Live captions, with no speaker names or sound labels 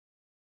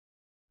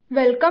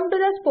Welcome to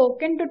the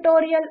spoken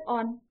tutorial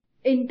on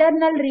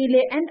internal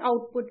relay and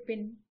output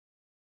pin.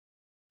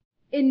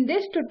 In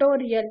this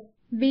tutorial,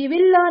 we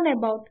will learn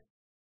about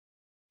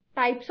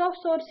types of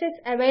sources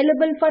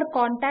available for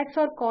contacts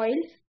or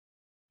coils,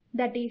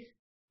 that is,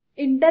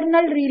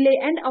 internal relay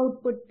and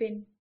output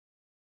pin.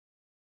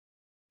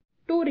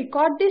 To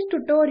record this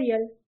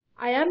tutorial,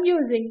 I am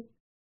using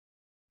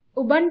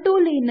Ubuntu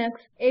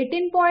Linux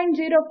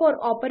 18.04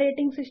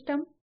 operating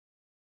system,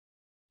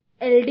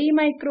 LD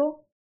Micro,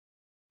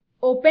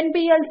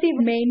 OpenPLC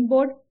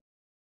Mainboard,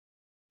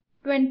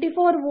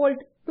 24V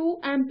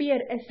 2A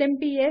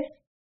SMPS,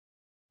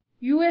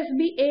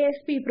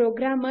 USBasp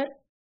programmer,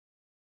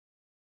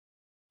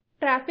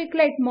 traffic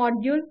light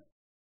module,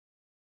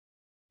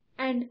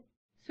 and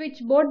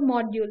switchboard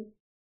module.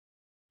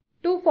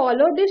 To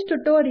follow this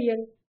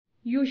tutorial,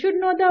 you should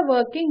know the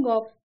working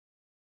of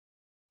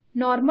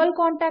normal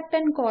contact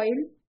and coil,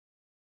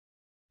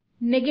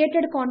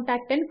 negated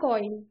contact and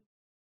coil.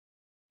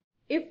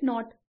 If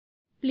not,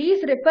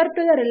 please refer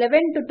to the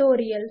relevant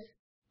tutorials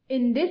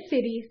in this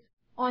series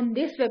on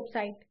this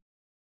website.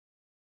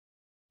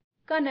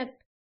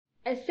 Connect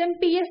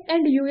SMPS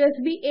and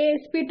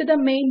USBasp to the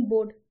main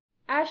board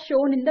as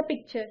shown in the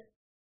picture.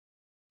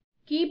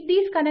 Keep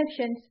these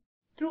connections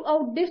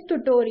throughout this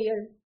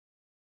tutorial.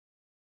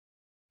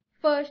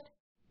 First,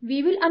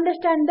 we will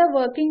understand the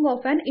working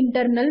of an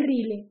internal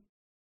relay.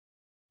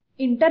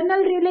 Internal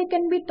relay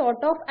can be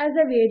thought of as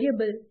a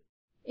variable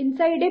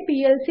inside a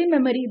PLC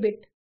memory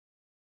bit.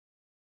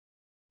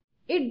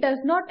 It does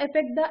not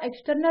affect the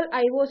external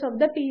IOs of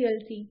the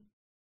PLC.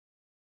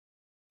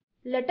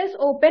 Let us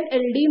open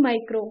LD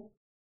Micro.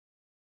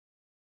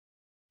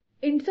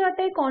 Insert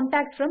a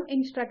contact from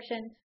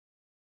instructions.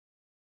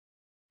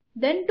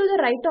 Then to the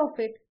right of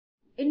it,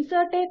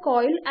 insert a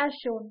coil as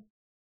shown.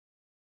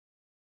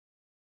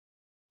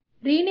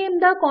 Rename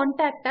the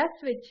contact as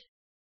switch.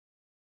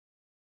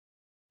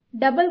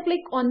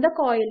 Double-click on the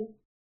coil.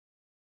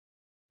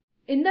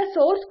 In the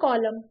source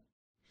column,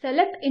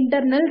 select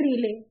internal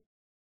relay.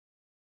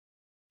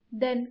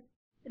 Then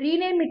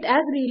rename it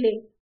as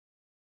relay.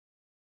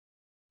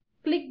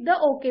 Click the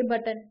OK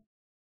button.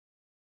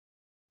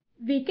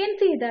 We can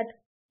see that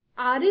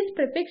R is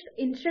prefixed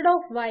instead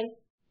of Y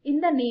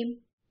in the name,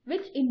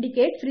 which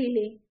indicates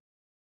relay.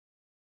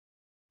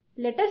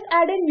 Let us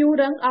add a new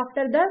rung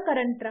after the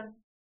current rung.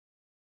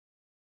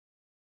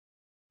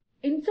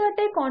 Insert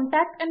a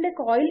contact and a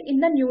coil in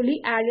the newly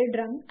added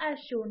rung as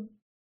shown.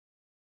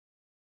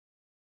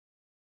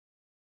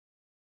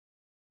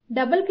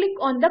 Double-click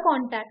on the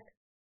contact.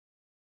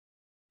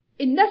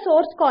 In the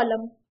source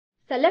column,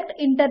 select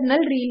internal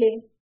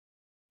relay.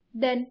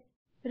 Then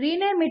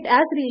rename it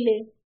as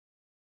relay.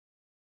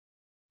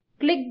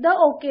 Click the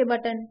OK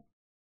button.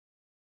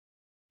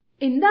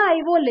 In the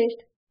IO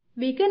list,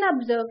 we can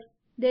observe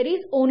there is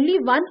only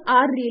one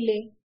R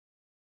relay.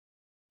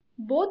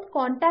 Both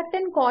contact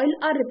and coil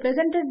are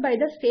represented by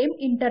the same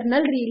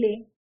internal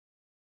relay.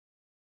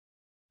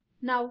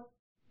 Now,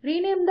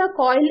 rename the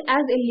coil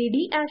as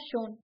LED as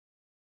shown.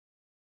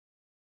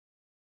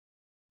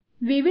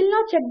 We will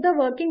now check the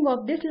working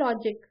of this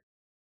logic.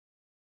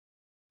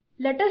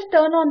 Let us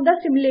turn on the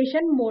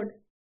simulation mode.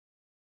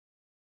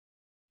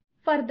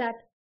 For that,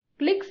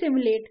 click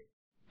Simulate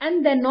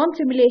and then on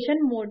Simulation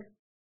mode.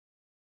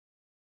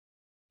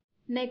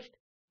 Next,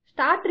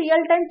 start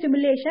real-time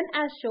simulation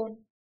as shown.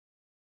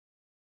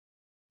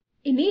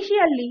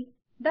 Initially,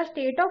 the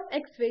state of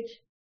X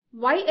switch,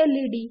 Y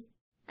LED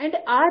and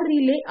R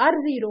relay are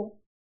 0.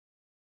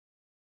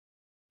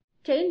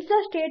 Change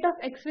the state of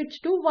X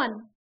switch to 1.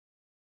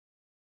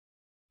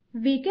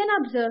 We can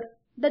observe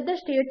that the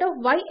state of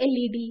Y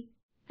LED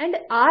and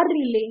R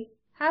relay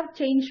have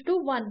changed to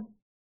 1.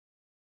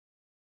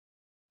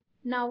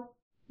 Now,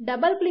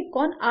 double-click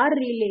on R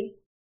relay.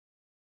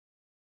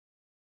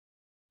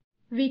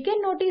 We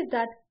can notice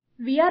that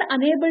we are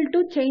unable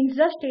to change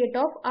the state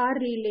of R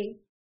relay.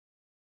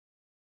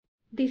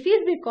 This is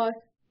because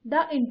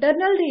the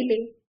internal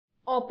relay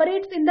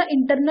operates in the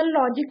internal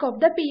logic of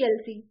the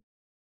PLC.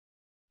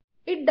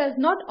 It does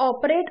not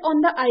operate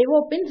on the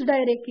IO pins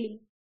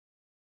directly.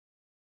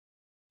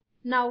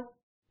 Now,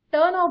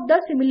 turn off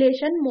the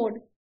simulation mode.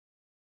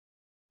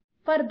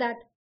 For that,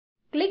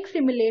 click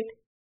Simulate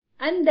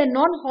and then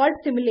on Halt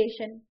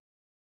Simulation.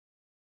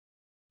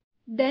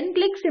 Then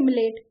click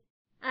Simulate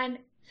and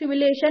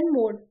Simulation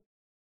mode.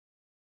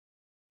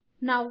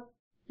 Now,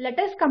 let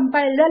us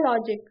compile the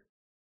logic.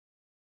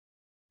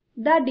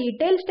 The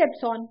detailed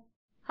steps on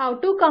how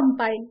to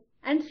compile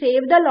and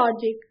save the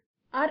logic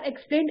are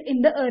explained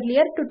in the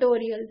earlier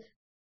tutorials.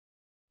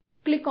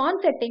 Click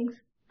on Settings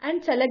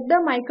and select the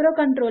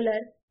microcontroller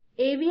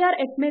AVR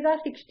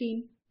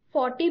Atmega16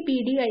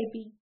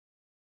 40PDIP.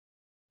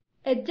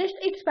 Adjust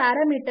its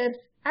parameters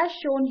as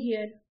shown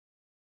here.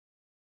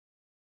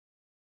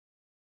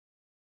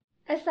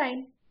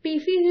 Assign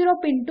PC0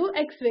 pin to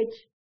X switch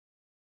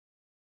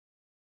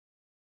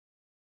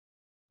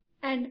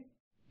and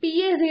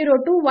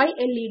PA0 to Y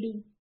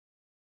LED.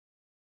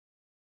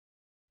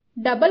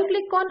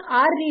 Double-click on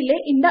R relay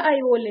in the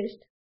IO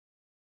list.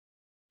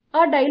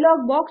 A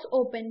dialog box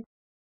opens.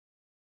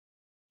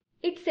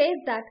 It says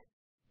that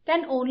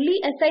can only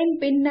assign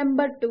pin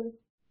number to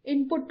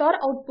input or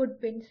output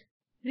pins.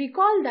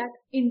 Recall that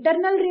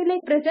internal relay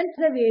presents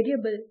the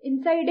variable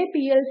inside a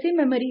PLC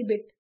memory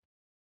bit.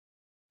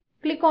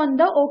 Click on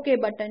the OK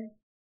button.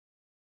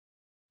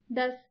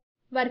 Thus,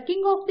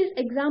 working of this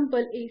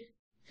example is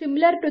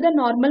similar to the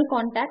normal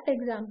contact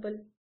example.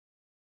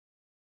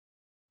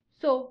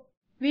 So,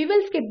 we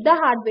will skip the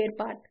hardware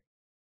part.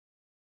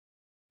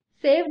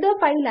 Save the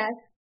file as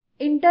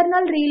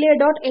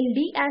internalrelay.ld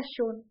as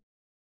shown.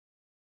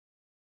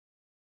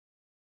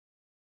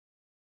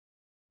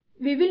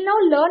 We will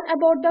now learn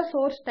about the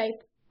source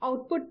type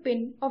output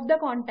pin of the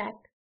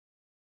contact.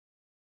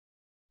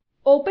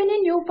 Open a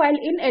new file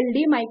in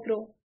LD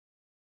Micro.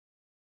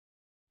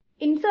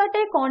 Insert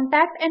a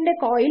contact and a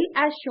coil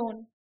as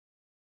shown.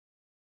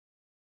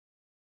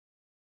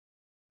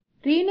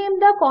 Rename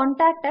the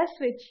contact as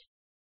switch.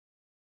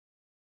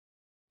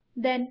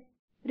 Then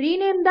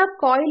rename the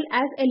coil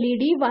as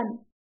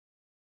LED1.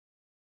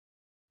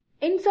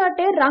 Insert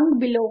a rung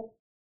below.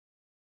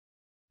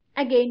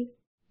 Again,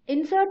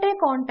 insert a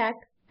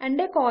contact and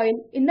a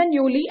coil in the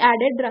newly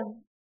added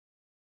rung.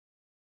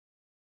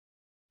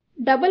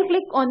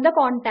 Double-click on the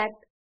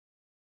contact.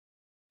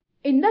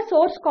 In the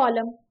source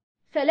column,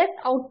 select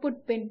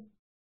output pin.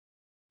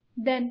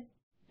 Then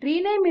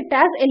rename it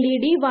as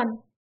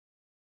LED1.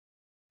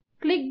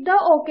 Click the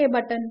OK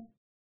button.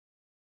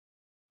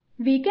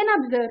 We can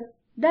observe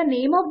the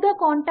name of the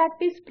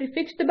contact is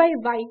prefixed by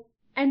Y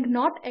and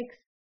not X.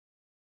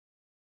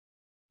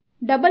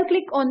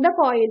 Double-click on the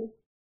coil.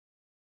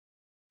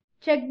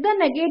 Check the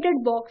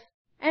negated box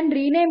and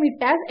rename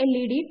it as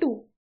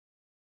LED2.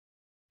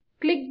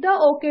 Click the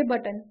OK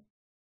button.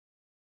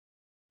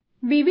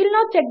 We will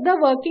now check the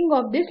working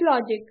of this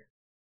logic.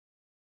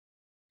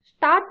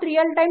 Start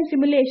real-time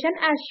simulation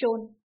as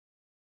shown.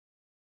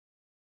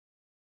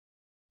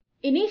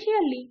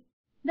 Initially,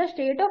 the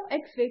state of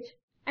X switch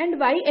and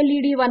Y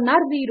LED1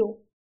 are 0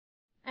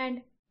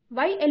 and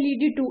Y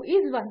LED2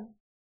 is 1.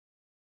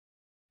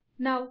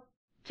 Now,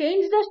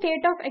 change the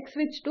state of X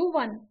switch to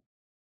 1.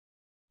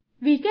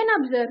 We can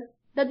observe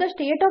that the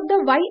state of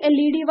the Y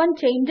LED1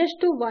 changes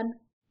to 1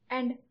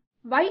 and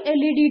Y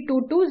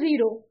LED2 to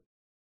 0.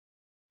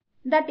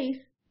 That is,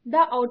 the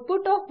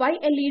output of Y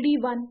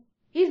LED1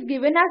 is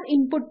given as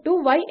input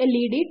to Y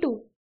LED2.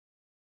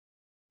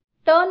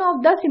 Turn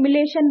off the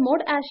simulation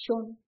mode as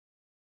shown.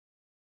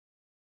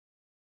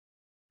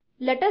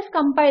 Let us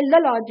compile the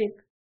logic.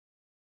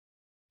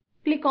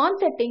 Click on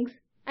Settings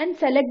and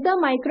select the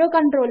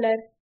microcontroller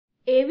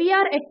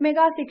AVR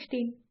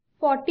Atmega16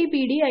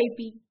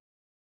 40PDIP.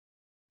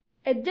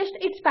 Adjust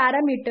its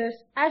parameters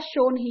as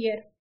shown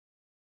here.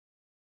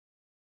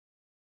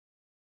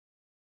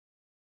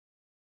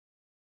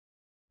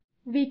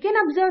 We can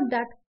observe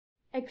that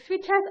X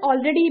switch has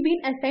already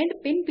been assigned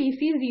pin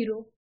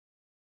PC0.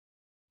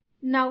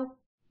 Now,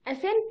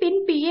 assign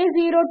pin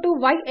PA0 to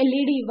Y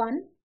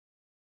LED1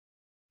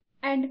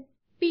 and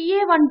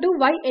PA1 to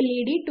Y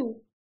LED2.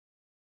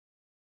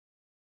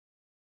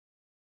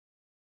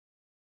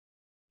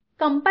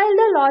 Compile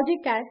the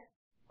logic as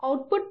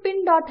output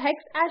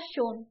pin.hex as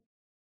shown.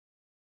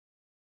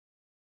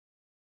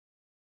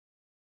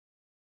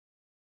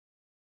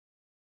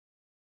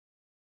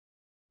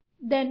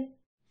 Then,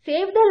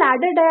 save the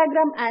ladder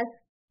diagram as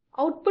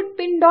output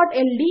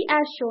pin.ld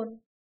as shown.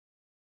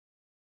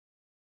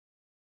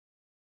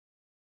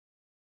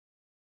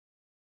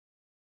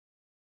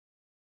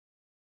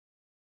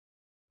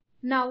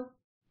 Now,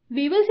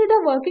 we will see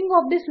the working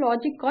of this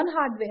logic on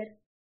hardware.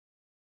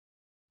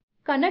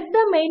 Connect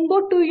the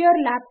mainboard to your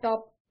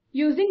laptop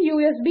using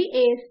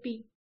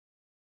USBasp.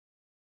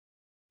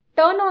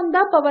 Turn on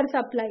the power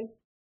supply.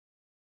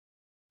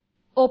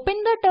 Open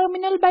the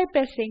terminal by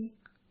pressing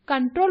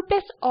Ctrl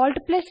plus Alt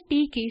plus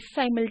T keys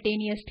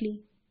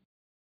simultaneously.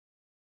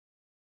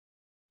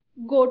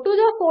 Go to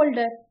the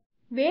folder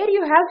where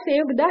you have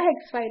saved the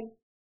hex file.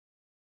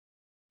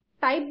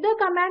 Type the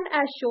command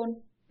as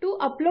shown to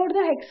upload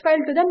the hex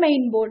file to the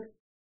mainboard.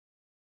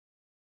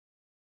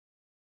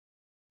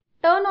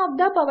 Turn off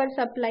the power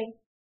supply.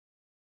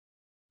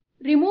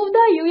 Remove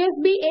the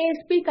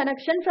USBasp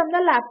connection from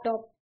the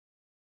laptop.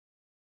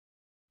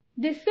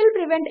 This will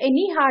prevent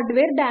any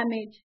hardware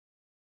damage.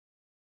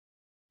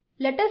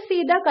 Let us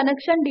see the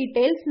connection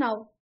details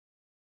now.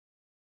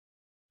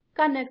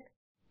 Connect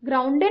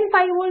ground and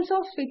 5 volts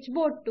of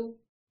switchboard to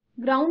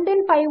ground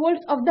and 5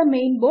 volts of the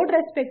mainboard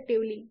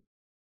respectively.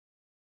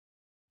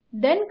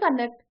 Then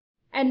connect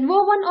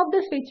NO1 of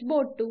the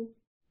switchboard to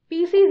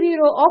PC0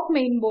 of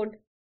mainboard.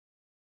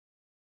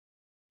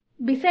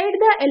 Beside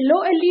the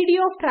yellow LED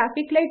of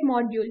traffic light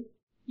module,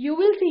 you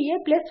will see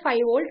a plus 5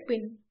 volt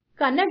pin.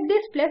 Connect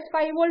this plus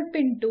 5 volt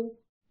pin to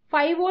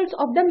 5 volts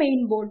of the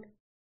mainboard.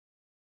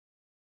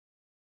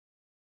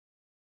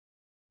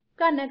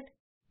 Connect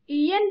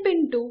EN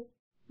pin to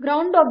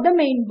ground of the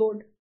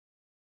mainboard.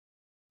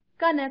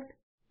 Connect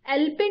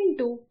L pin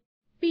to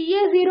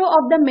PA0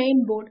 of the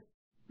mainboard,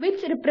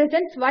 which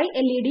represents Y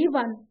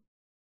LED1.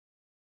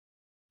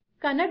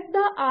 Connect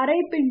the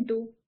RI pin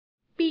to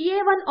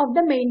PA1 of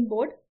the main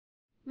board,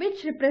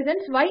 which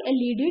represents Y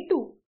LED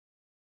 2.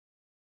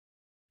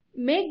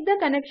 Make the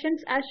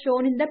connections as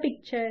shown in the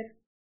picture.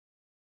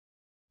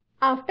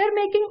 After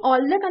making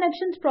all the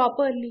connections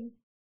properly,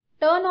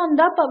 turn on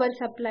the power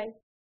supply.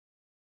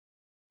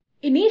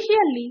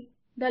 Initially,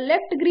 the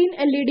left green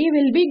LED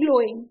will be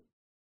glowing.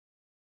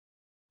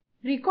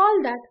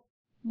 Recall that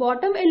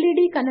bottom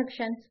LED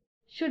connections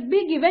should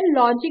be given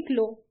logic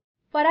low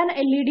for an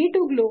LED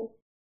to glow.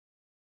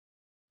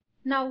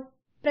 Now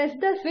press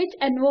the switch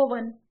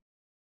NO1.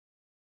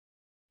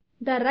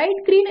 The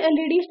right green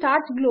LED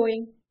starts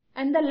glowing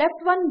and the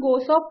left one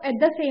goes off at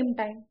the same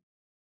time.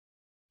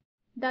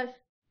 Thus,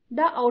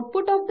 the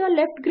output of the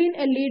left green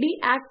LED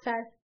acts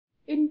as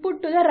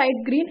input to the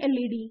right green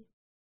LED.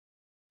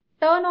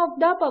 Turn off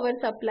the power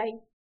supply.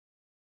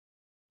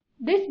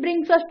 This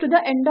brings us to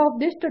the end of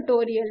this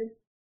tutorial.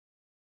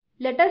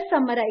 Let us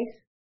summarize.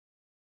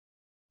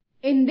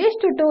 In this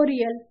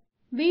tutorial,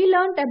 we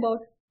learnt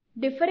about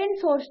different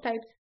source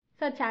types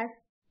such as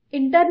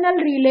internal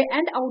relay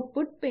and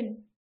output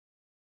pin.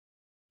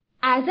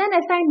 As an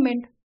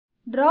assignment,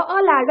 draw a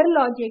ladder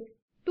logic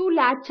to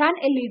latch an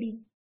LED.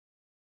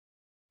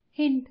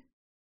 Hint: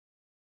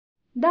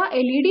 the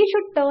LED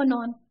should turn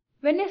on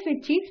when a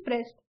switch is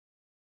pressed.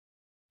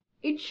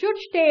 It should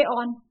stay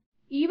on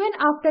even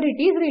after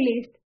it is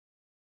released.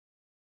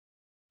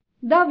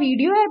 The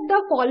video at the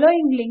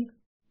following link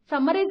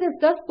summarizes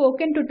the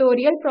spoken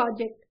tutorial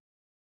project.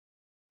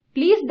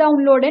 Please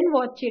download and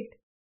watch it.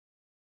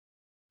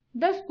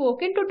 The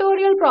Spoken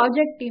Tutorial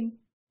project team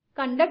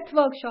conducts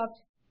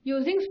workshops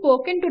using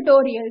spoken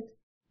tutorials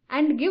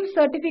and gives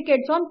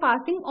certificates on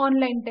passing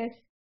online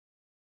tests.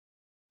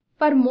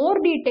 For more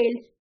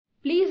details,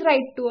 please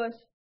write to us.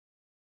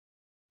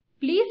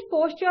 Please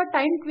post your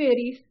time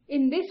queries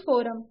in this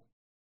forum.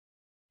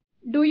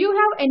 Do you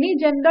have any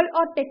general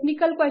or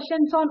technical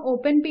questions on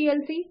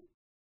OpenPLC?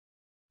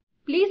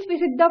 Please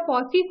visit the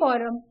FOSSEE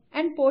forum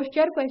and post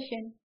your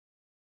question.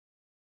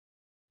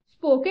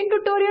 Spoken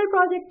Tutorial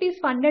project is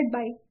funded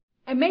by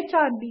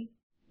MHRD,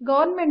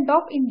 Government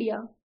of India.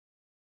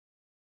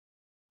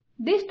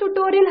 This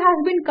tutorial has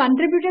been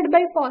contributed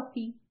by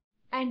FOSSEE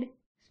and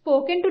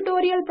Spoken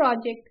Tutorial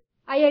Project,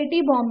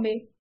 IIT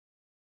Bombay.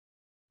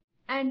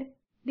 And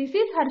this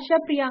is Harsha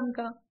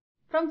Priyanka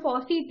from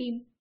FOSSEE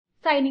team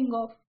signing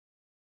off.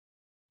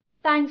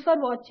 Thanks for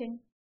watching.